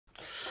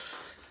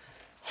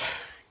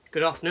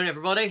Good afternoon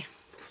everybody,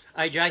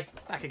 AJ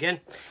back again,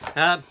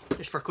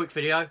 just for a quick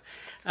video,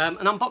 an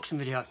unboxing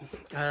video.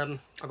 I've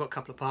got a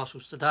couple of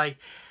parcels today.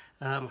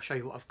 I'll show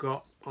you what I've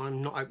got.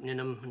 I'm not opening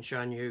them and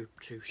showing you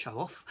to show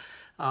off.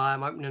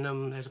 I'm opening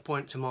them. There's a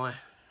point to my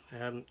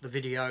the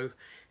video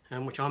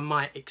which I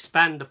might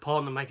expand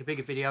upon and make a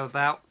bigger video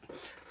about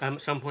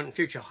at some point in the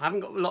future. I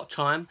haven't got a lot of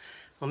time.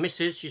 My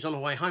missus, she's on her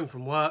way home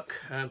from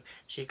work.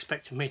 She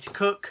expected me to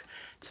cook.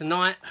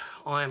 Tonight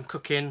I am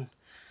cooking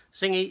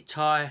Zingy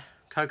Thai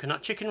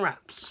coconut chicken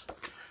wraps.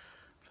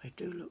 They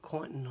do look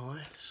quite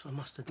nice, I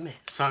must admit.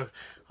 So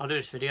I'll do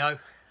this video,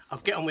 I'll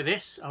get on with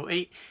this, I'll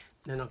eat,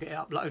 then I'll get it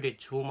uploaded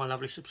to all my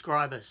lovely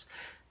subscribers.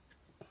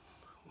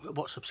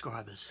 What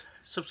subscribers?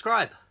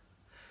 Subscribe,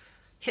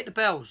 hit the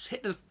bells,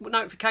 hit the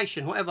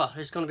notification, whatever.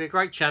 It's going to be a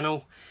great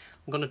channel.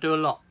 I'm going to do a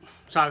lot,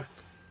 so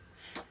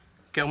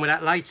get on with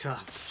that later.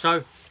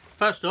 So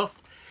first off,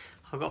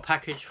 I've got a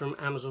package from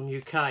Amazon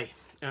UK.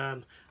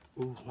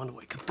 Ooh, I wonder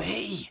what it could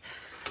be.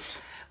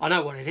 I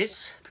know what it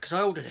is because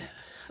I ordered it.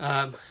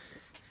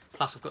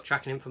 Plus I've got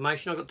tracking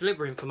information, I've got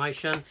delivery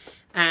information,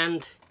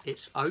 and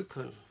it's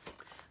open.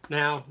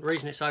 Now the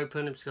reason it's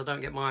open is because I don't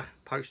get my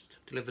post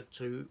delivered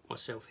to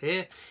myself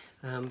here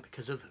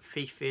because of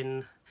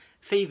thieving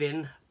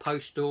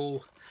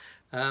postal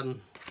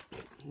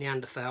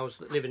Neanderthals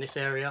that live in this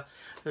area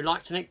who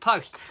like to nick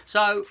post.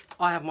 So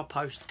I have my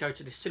post go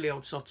to this silly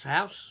old sod's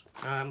house.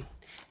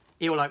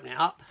 He'll open it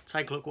up,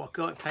 take a look what I've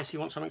got in case he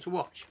wants something to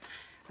watch.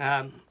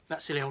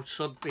 That silly old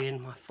sod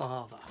being my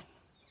father.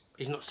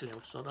 He's not a silly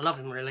old sod, I love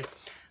him really.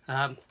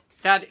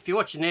 Dad, if you're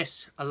watching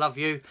this, I love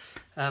you.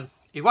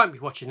 He won't be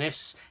watching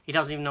this, he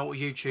doesn't even know what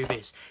YouTube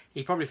is.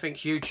 He probably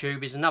thinks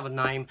YouTube is another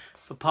name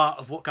for part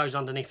of what goes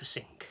underneath a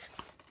sink.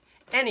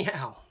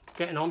 Anyhow,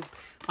 getting on,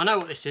 I know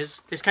what this is.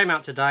 This came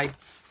out today.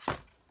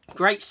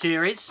 Great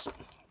series,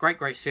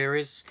 great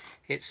series.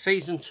 It's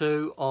season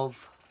 2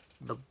 of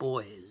The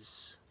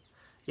Boys.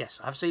 Yes,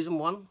 I have season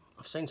 1.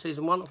 I've seen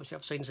season 1, obviously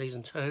I've seen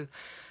season 2.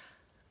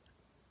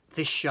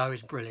 This show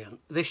is brilliant.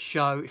 This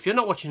show, if you're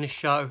not watching this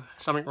show,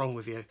 something wrong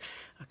with you.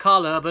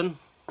 Carl Urban,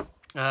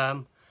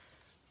 that's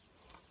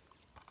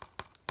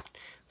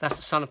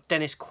the son of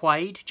Dennis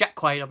Quaid, Jack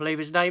Quaid I believe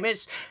his name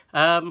is.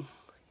 You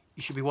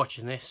should be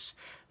watching this.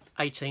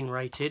 18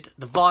 rated.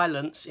 The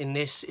violence in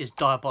this is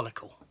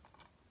diabolical.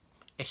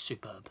 It's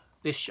superb.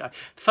 This show.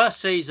 First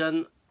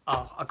season,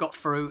 I got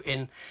through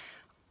in,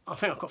 I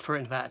think I got through it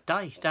in about a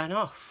day and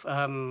a half.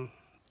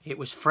 It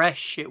was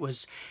fresh. It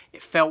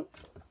felt,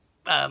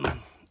 I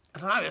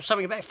don't know, there was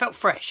something about it. It felt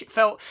fresh. It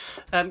felt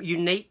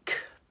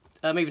unique,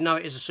 even though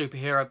it is a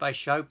superhero-based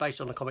show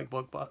based on a comic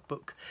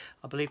book,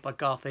 I believe, by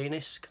Garth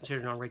Ennis.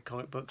 Considering I read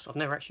comic books, I've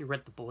never actually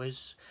read The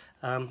Boys,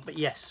 but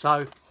yes.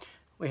 So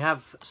we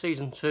have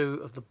season 2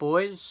 of The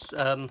Boys.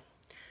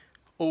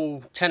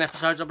 All 10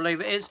 episodes, I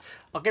believe it is.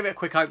 I'll give it a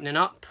quick opening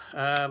up,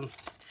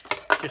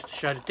 just to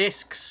show the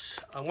discs.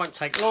 I won't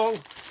take long.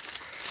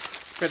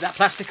 Get that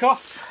plastic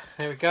off.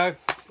 There we go.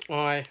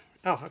 Oh,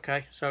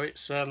 okay. So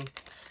it's there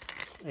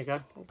you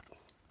go.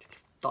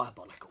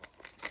 Diabolical.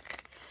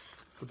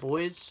 The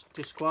Boys.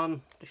 Disc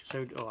 1. Disc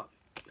 2. All right.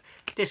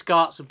 Disc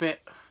art's a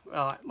bit.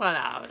 All right. Well,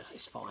 no,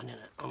 it's fine, isn't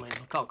it? I mean,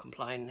 I can't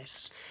complain.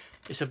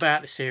 It's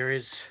about the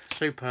series.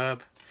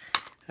 Superb.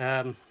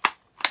 You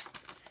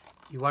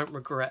won't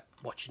regret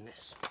watching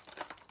this.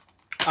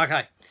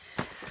 Okay.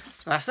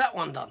 So that's that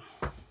one done.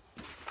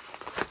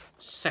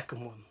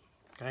 Second one.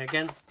 Okay,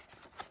 again.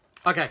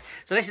 Okay,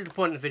 so this is the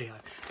point of the video.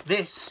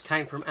 This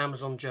came from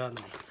Amazon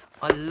Germany.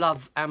 I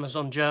love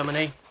Amazon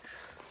Germany.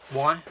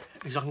 Why?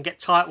 Because I can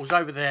get titles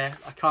over there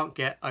I can't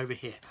get over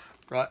here.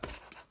 Right?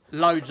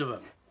 Loads of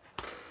them.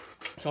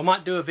 So I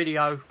might do a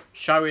video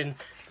showing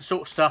the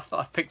sort of stuff that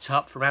I've picked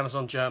up from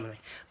Amazon Germany.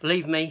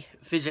 Believe me,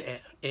 visit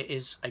it. It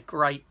is a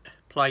great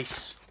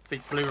place for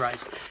Blu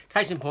Rays.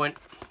 Case in point,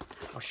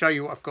 I'll show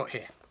you what I've got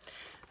here.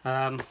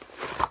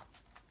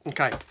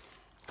 Okay.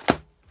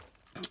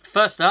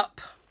 First up,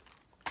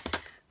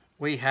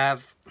 we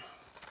have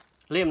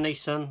Liam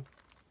Neeson,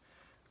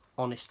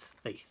 Honest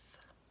Thief.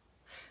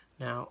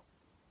 Now,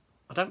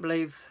 I don't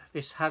believe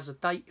this has a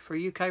date for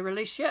a UK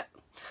release yet.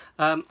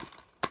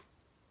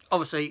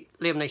 Obviously,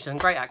 Liam Neeson,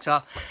 great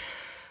actor.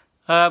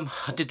 I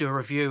did do a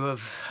review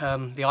of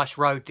The Ice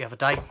Road the other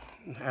day.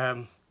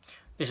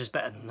 This is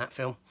better than that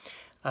film.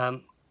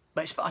 But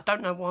I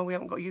don't know why we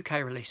haven't got a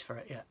UK release for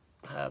it yet.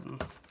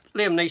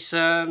 Liam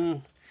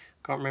Neeson,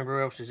 can't remember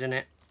who else is in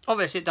it.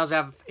 Obviously, it does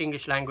have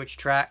English language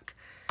track.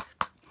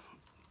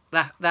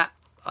 That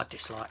I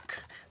dislike,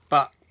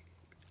 but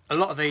a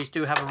lot of these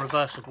do have a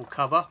reversible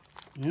cover.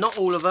 Not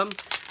all of them.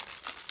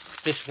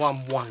 This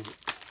one won't.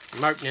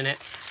 I'm opening it.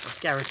 I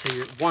guarantee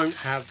you it won't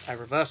have a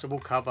reversible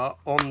cover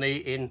on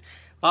the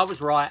I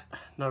was right,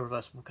 no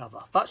reversible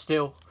cover, but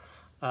still,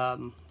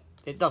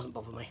 it doesn't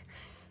bother me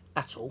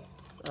at all.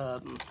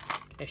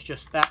 It's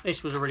just that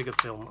this was a really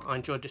good film. I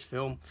enjoyed this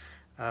film.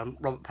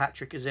 Robert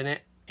Patrick is in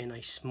it in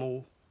a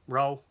small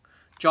role.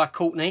 Jai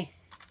Courtney,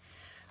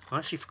 I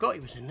actually forgot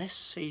he was in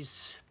this.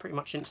 He's pretty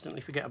much instantly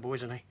forgettable,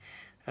 isn't he?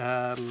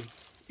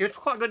 He was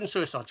quite good in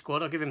Suicide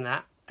Squad, I'll give him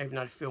that. even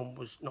though the film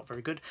was not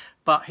very good,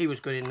 but he was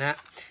good in that.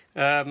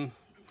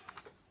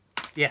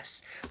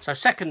 Yes, so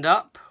second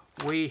up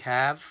we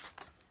have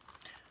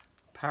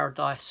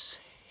Paradise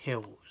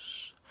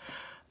Hills,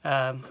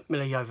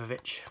 Milla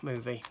Jovovich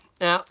movie.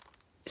 Now,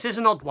 this is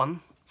an odd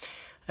one.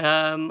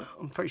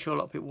 I'm pretty sure a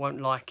lot of people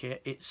won't like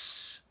it.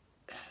 It's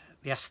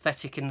the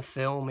aesthetic in the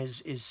film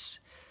is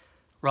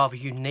rather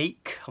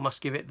unique, I must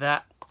give it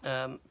that.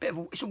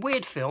 It's a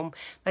weird film.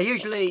 Now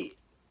usually,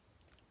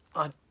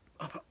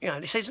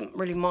 this isn't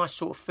really my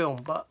sort of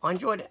film, but I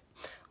enjoyed it.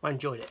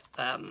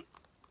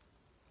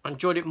 I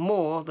enjoyed it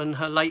more than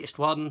her latest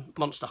one,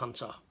 Monster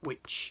Hunter,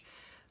 which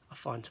I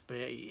find to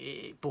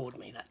be, it bored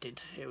me. That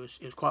did. It was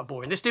quite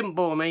boring. This didn't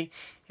bore me.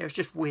 It was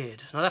just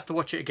weird. I'd have to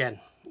watch it again.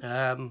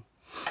 I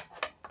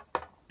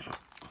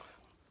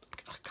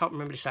can't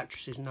remember this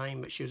actress's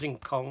name, but she was in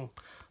Kong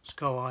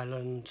Skull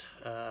Island.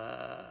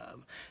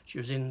 She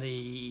was in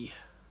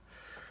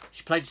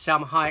she played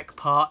Salma Hayek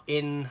part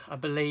in, I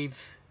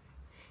believe,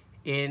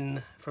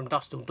 From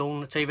Dusk Till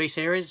Dawn, the TV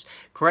series.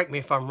 Correct me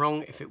if I'm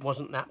wrong, if it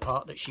wasn't that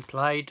part that she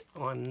played.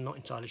 I'm not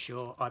entirely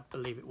sure. I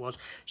believe it was.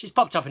 She's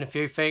popped up in a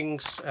few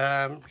things.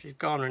 She's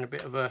garnering a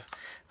bit of a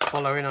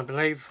following, I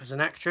believe, as an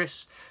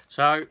actress.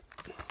 So,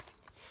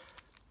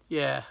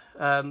 yeah,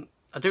 I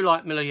do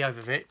like Milla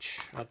Jovovich.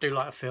 I do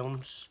like her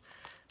films.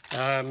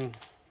 I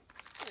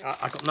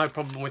got no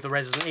problem with the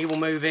Resident Evil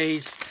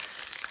movies.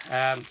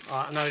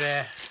 I know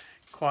they're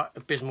quite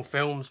abysmal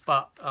films,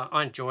 but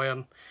I enjoy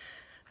them.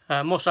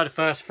 More so the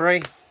first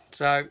three.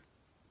 So,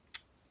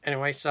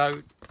 anyway,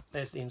 so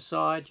there's the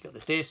inside. You've got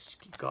the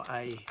disc. You've got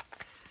a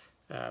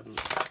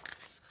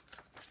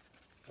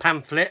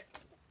pamphlet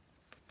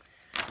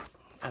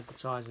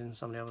advertising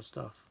some of the other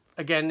stuff.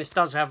 Again, this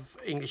does have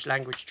English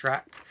language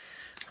track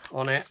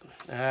on it.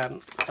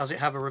 Does it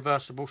have a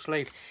reversible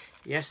sleeve?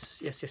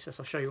 Yes,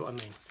 I'll show you what I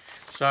mean.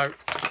 So,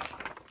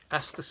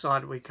 that's the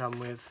side we come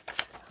with.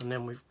 And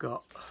then we've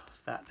got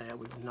that there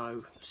with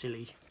no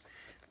silly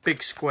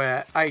big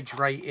square age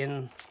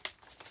rating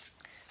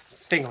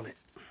thing on it.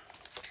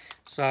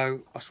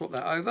 So I swap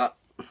that over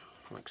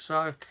like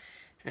so,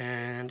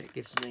 and it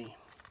gives me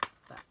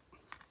that.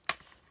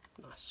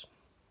 Nice.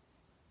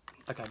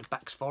 Okay, the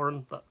back's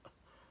foreign, but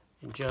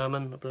in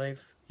German, I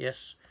believe.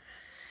 Yes.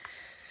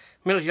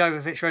 Milla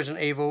Jovovich,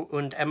 Resident Evil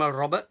und Emma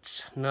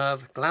Roberts,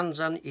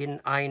 Nervglansen in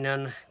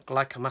einen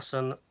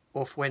gleichermaßen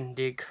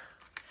aufwendig.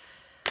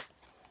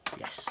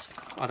 Yes,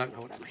 I don't know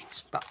what that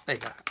means, but there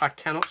you go. I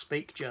cannot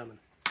speak German,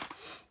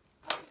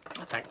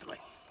 thankfully.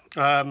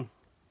 Not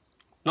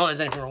that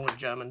there's anything wrong with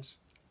Germans.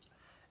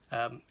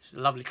 It's a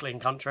lovely, clean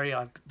country.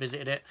 I've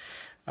visited it.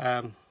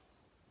 I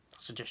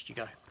suggest you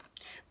go.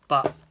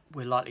 But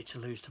we're likely to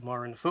lose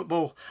tomorrow in the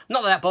football.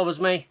 Not that that bothers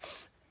me.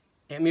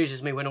 It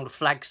amuses me when all the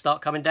flags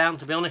start coming down,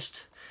 to be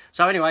honest.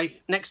 So anyway,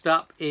 next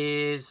up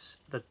is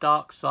The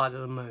Dark Side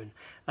of the Moon.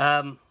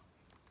 I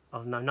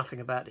know nothing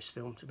about this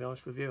film, to be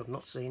honest with you. I've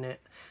not seen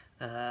it.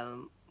 I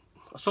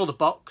saw the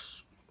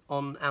box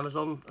on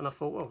Amazon and I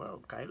thought,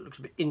 well, okay, it looks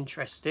a bit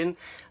interesting.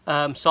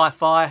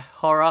 Sci-fi,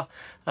 horror.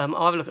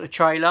 I'll have a look at the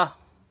trailer.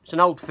 It's an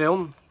old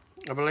film,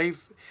 I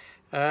believe.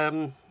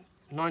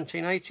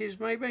 1980s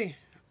maybe?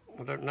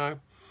 I don't know.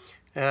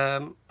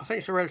 I think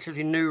it's a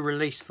relatively new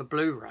release for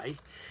Blu Ray.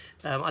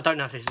 I don't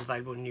know if this is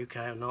available in the UK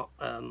or not.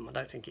 I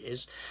don't think it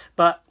is.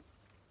 But,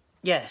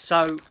 yeah,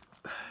 so,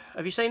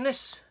 have you seen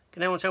this?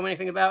 Can anyone tell me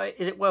anything about it?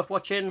 Is it worth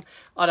watching?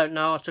 I don't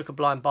know. I took a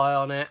blind buy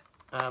on it.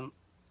 I'm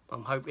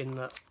hoping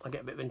that I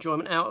get a bit of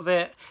enjoyment out of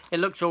it. It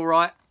looks all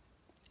right.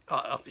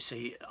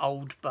 Obviously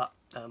old, but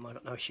I've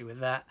got no issue with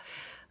that.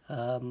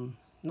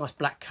 Nice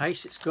black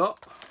case it's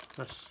got.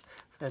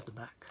 There's the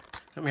back.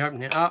 Let me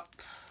open it up.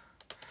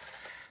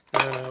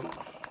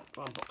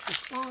 Unbox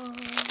this one.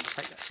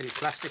 Take that silly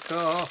plastic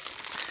off.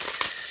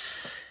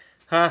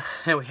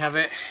 There we have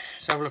it.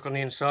 Let's have a look on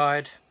the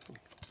inside.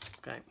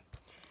 Okay.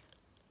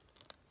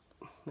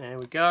 There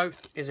we go.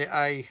 Is it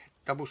a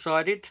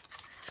double-sided?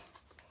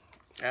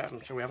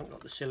 So we haven't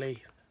got the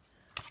silly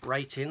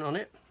rating on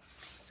it.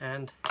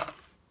 And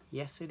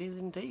yes, it is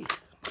indeed.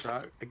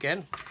 So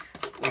again,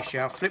 we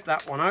shall flip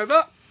that one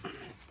over.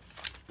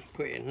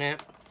 Put it in there.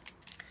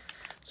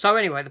 So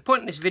anyway, the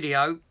point of this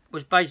video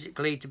was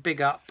basically to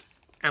big up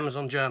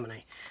Amazon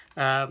Germany.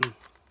 I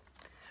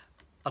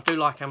do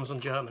like Amazon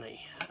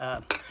Germany.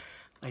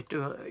 They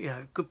do,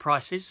 good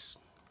prices.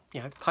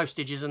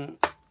 Postage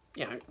isn't,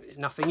 it's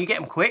nothing. You get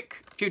them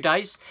quick, a few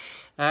days,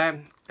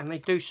 and they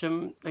do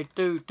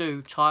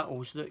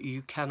titles that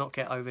you cannot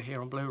get over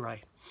here on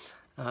Blu-ray.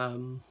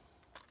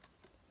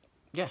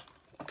 Yeah,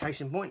 case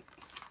in point.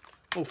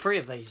 All three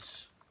of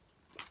these.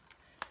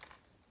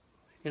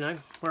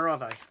 Where are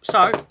they?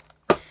 So,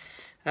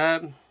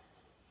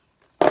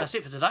 that's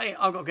it for today.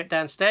 I've got to get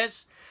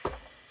downstairs,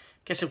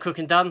 get some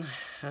cooking done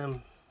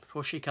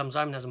before she comes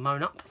home and has a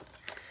moan up.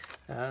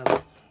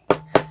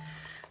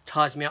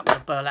 Ties me up in a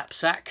burlap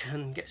sack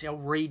and gets the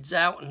old reeds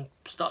out and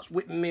starts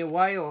whipping me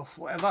away or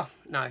whatever.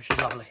 No, she's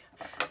lovely.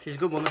 She's a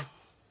good woman.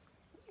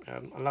 I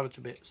love her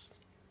to bits.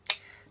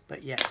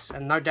 But yes,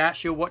 and no doubt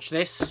she'll watch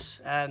this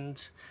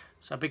and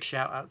So big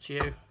shout out to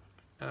you.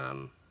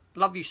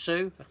 Love you,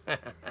 Sue.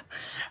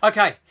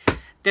 Okay,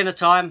 dinner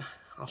time.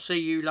 I'll see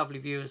you lovely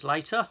viewers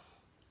later.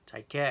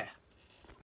 Take care.